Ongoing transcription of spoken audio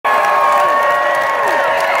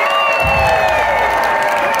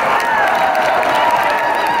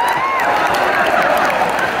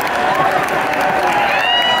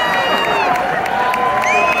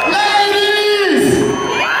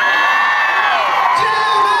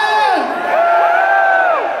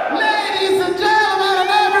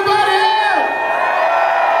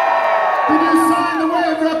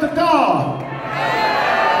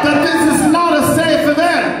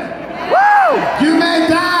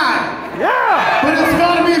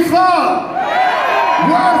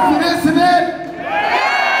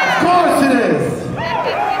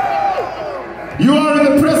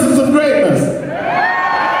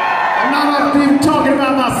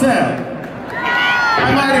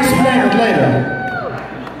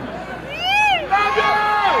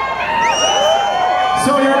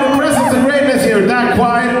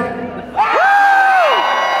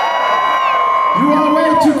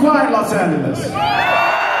Los Angeles.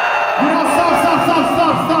 You know,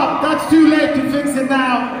 stop. That's too late to fix it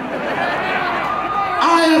now.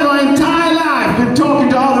 I have my entire life been talking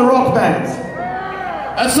to other rock bands.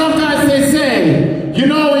 And sometimes they say, you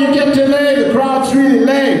know, when you get to LA, the crowd's really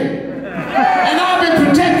lame. And I've been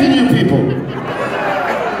protecting you people.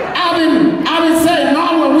 I've been saying,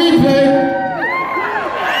 not when we play.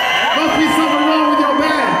 Must be something wrong with your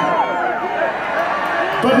band.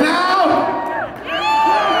 But now,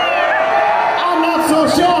 I'm not so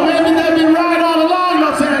sure. Maybe they've been right all along,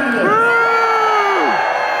 Los Angeles.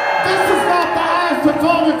 This is not the Hives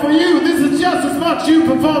performing for you. This is just as much you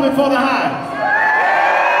performing for the Hives.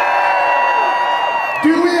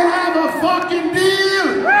 Do we have a fucking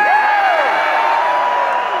deal?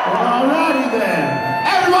 Well, alrighty then.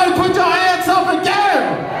 Everybody put your hands up again.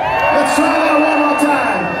 Let's try that one more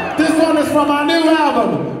time. This one is from our new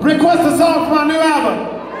album. Request a song from our new album.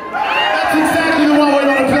 That's exactly the one we're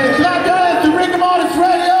going to play. Clap your hands to Rigor Mortis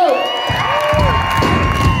Radio.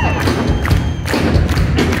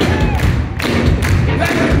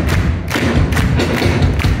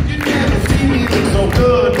 You never see me look so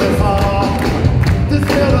good before. This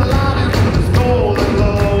little line is gold and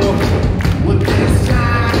low. With this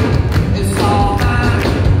shine, it's all mine.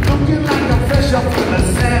 Looking like a fresh up from the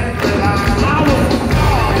assembly line. I was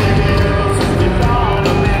born in it, since we born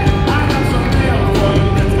a man. I got some mail for you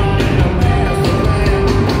that's gonna be a master plan.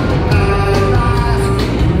 Nine lives,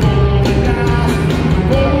 roll the dice,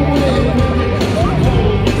 roll it,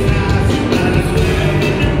 hold the size. You might as well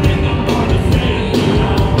get the ring up on the radio.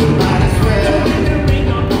 You might as well get the ring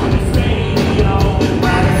up on the radio. You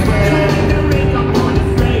might as well get the ring up on the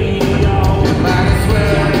radio. You might as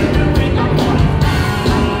well get the ring up on the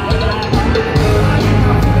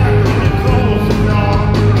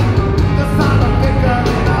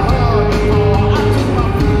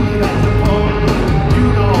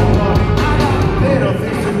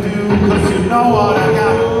know what I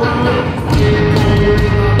got.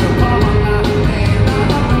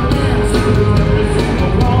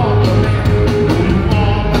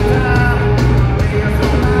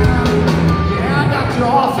 Yeah, I got your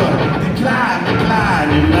offer. Decline,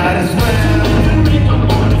 you might as well. Ring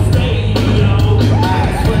up on the radio. You might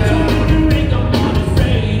as well. Ring up on the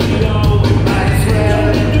radio. You might as well.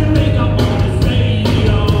 Ring up on the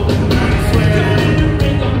radio. You might as well. Ring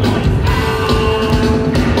up on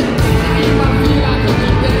the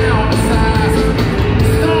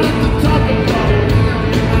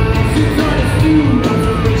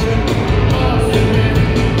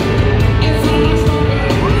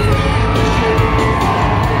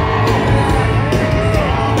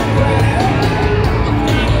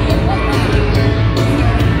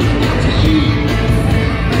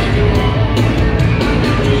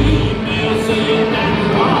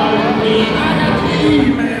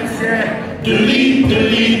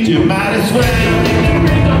delete, you might as well.